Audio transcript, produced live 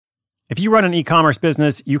If you run an e-commerce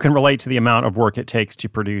business, you can relate to the amount of work it takes to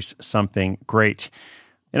produce something great.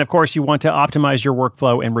 And of course, you want to optimize your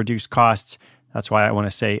workflow and reduce costs. That's why I want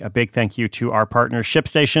to say a big thank you to our partner,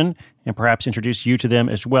 ShipStation, and perhaps introduce you to them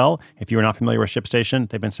as well. If you are not familiar with ShipStation,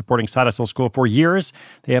 they've been supporting Side Hustle School for years.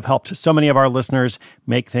 They have helped so many of our listeners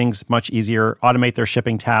make things much easier, automate their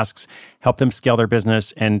shipping tasks, help them scale their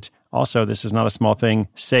business, and also, this is not a small thing,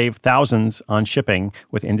 save thousands on shipping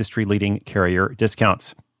with industry-leading carrier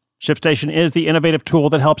discounts. ShipStation is the innovative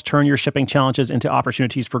tool that helps turn your shipping challenges into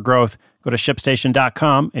opportunities for growth. Go to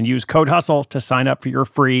ShipStation.com and use code HUSTLE to sign up for your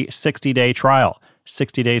free 60-day trial.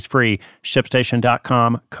 60 days free.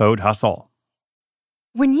 ShipStation.com, code HUSTLE.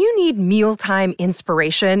 When you need mealtime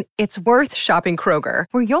inspiration, it's worth shopping Kroger,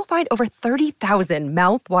 where you'll find over 30,000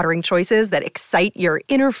 mouth-watering choices that excite your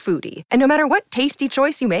inner foodie. And no matter what tasty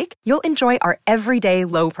choice you make, you'll enjoy our everyday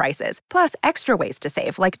low prices, plus extra ways to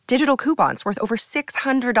save, like digital coupons worth over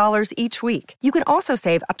 $600 each week. You can also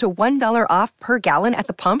save up to $1 off per gallon at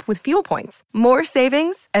the pump with fuel points. More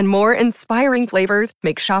savings and more inspiring flavors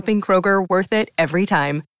make shopping Kroger worth it every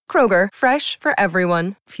time. Kroger, fresh for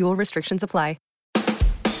everyone. Fuel restrictions apply.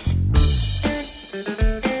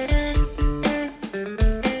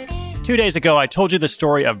 2 days ago, I told you the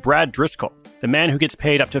story of Brad Driscoll, the man who gets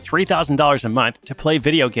paid up to $3,000 a month to play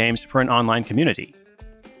video games for an online community.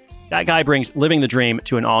 That guy brings living the dream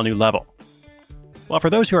to an all-new level. Well, for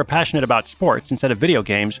those who are passionate about sports instead of video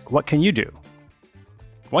games, what can you do?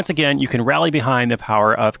 Once again, you can rally behind the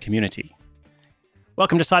power of community.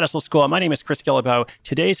 Welcome to Side Hustle School. My name is Chris Guillebeau.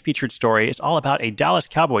 Today's featured story is all about a Dallas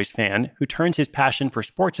Cowboys fan who turns his passion for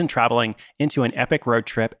sports and traveling into an epic road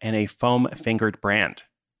trip and a foam-fingered brand.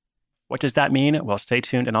 What does that mean? Well, stay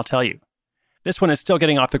tuned and I'll tell you. This one is still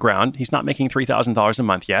getting off the ground. He's not making $3,000 a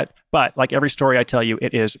month yet, but like every story I tell you,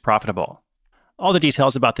 it is profitable. All the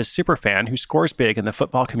details about this super fan who scores big in the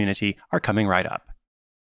football community are coming right up.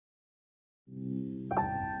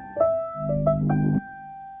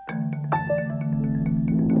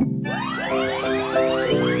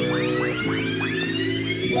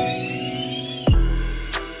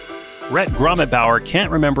 Rhett Grommetbauer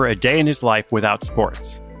can't remember a day in his life without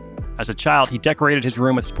sports. As a child, he decorated his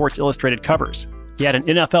room with Sports Illustrated covers. He had an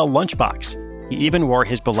NFL lunchbox. He even wore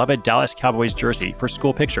his beloved Dallas Cowboys jersey for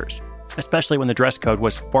school pictures, especially when the dress code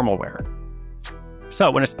was formal wear. So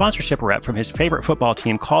when a sponsorship rep from his favorite football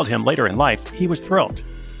team called him later in life, he was thrilled.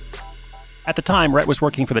 At the time, Rhett was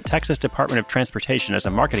working for the Texas Department of Transportation as a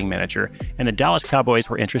marketing manager, and the Dallas Cowboys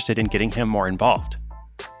were interested in getting him more involved.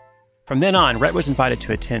 From then on, Rhett was invited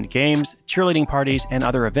to attend games, cheerleading parties, and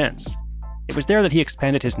other events. It was there that he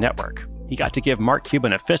expanded his network. He got to give Mark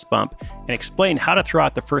Cuban a fist bump and explain how to throw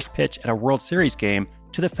out the first pitch at a World Series game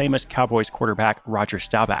to the famous Cowboys quarterback Roger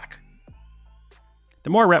Staubach. The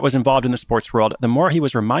more Rhett was involved in the sports world, the more he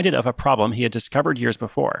was reminded of a problem he had discovered years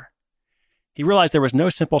before. He realized there was no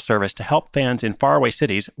simple service to help fans in faraway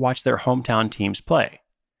cities watch their hometown teams play.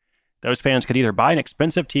 Those fans could either buy an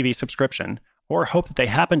expensive TV subscription or hope that they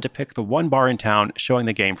happened to pick the one bar in town showing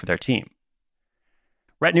the game for their team.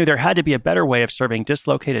 Rhett knew there had to be a better way of serving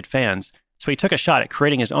dislocated fans, so he took a shot at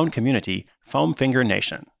creating his own community, Foam Finger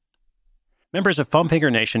Nation. Members of Foam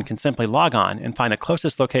Finger Nation can simply log on and find the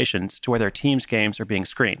closest locations to where their team's games are being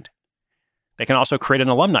screened. They can also create an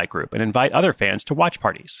alumni group and invite other fans to watch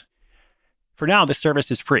parties. For now, this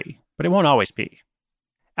service is free, but it won't always be.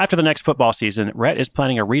 After the next football season, Rhett is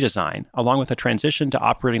planning a redesign, along with a transition to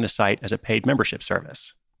operating the site as a paid membership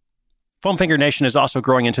service. Foam Finger Nation is also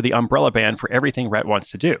growing into the umbrella band for everything Rhett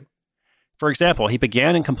wants to do. For example, he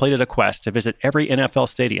began and completed a quest to visit every NFL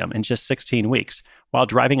stadium in just 16 weeks while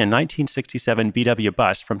driving a 1967 VW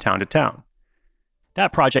bus from town to town.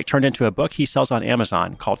 That project turned into a book he sells on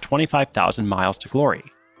Amazon called 25,000 Miles to Glory.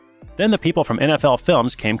 Then the people from NFL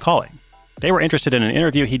Films came calling. They were interested in an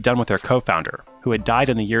interview he'd done with their co-founder, who had died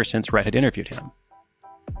in the year since Rhett had interviewed him.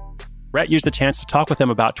 Rhett used the chance to talk with them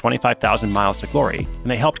about 25,000 Miles to Glory,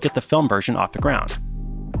 and they helped get the film version off the ground.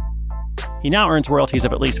 He now earns royalties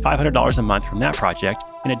of at least $500 a month from that project,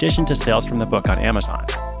 in addition to sales from the book on Amazon.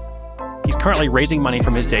 He's currently raising money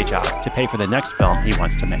from his day job to pay for the next film he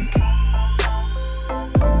wants to make.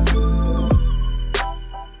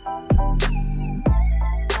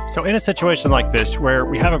 So in a situation like this, where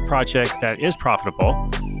we have a project that is profitable,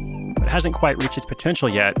 but hasn't quite reached its potential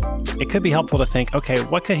yet, it could be helpful to think, okay,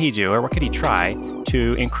 what could he do or what could he try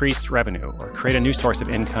to increase revenue or create a new source of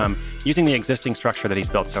income using the existing structure that he's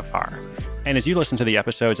built so far? And as you listen to the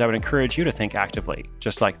episodes, I would encourage you to think actively,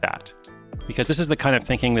 just like that. Because this is the kind of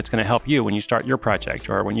thinking that's going to help you when you start your project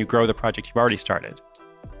or when you grow the project you've already started.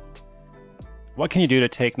 What can you do to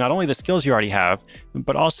take not only the skills you already have,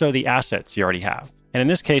 but also the assets you already have? And in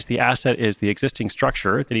this case, the asset is the existing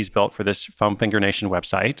structure that he's built for this Foam Finger Nation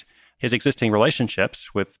website, his existing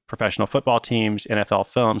relationships with professional football teams, NFL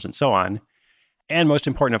films, and so on, and most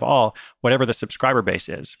important of all, whatever the subscriber base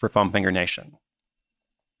is for Foam Finger Nation.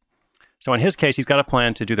 So in his case, he's got a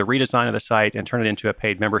plan to do the redesign of the site and turn it into a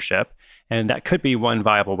paid membership, and that could be one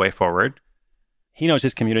viable way forward. He knows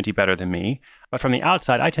his community better than me, but from the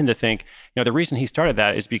outside, I tend to think, the reason he started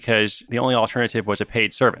that is because the only alternative was a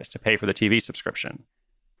paid service to pay for the TV subscription.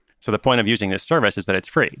 So the point of using this service is that it's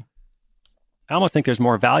free. I almost think there's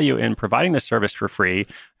more value in providing the service for free,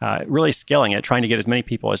 really scaling it, trying to get as many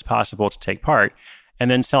people as possible to take part,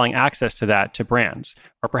 and then selling access to that to brands,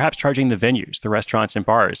 or perhaps charging the venues, the restaurants and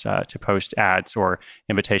bars, to post ads or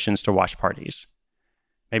invitations to watch parties.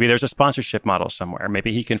 Maybe there's a sponsorship model somewhere.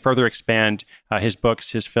 Maybe he can further expand his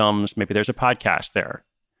books, his films. Maybe there's a podcast there.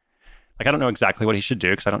 I don't know exactly what he should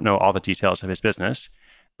do because I don't know all the details of his business.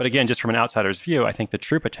 But again, just from an outsider's view, I think the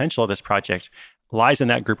true potential of this project lies in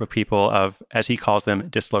that group of people of, as he calls them,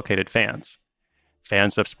 dislocated fans.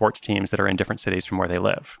 Fans of sports teams that are in different cities from where they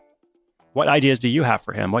live. What ideas do you have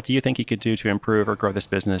for him? What do you think he could do to improve or grow this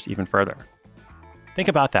business even further? Think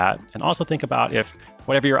about that, and also think about if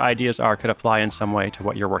whatever your ideas are could apply in some way to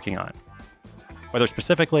what you're working on, whether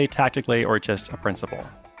specifically, tactically, or just a principle.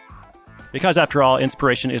 Because after all,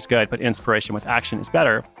 inspiration is good, but inspiration with action is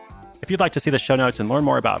better. If you'd like to see the show notes and learn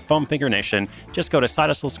more about Foam Finger Nation, just go to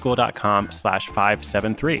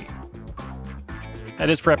sidehustleschool.com/573. That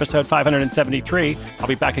is for episode 573. I'll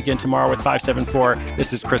be back again tomorrow with 574.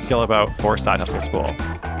 This is Chris Guillebeau for Side Hustle School.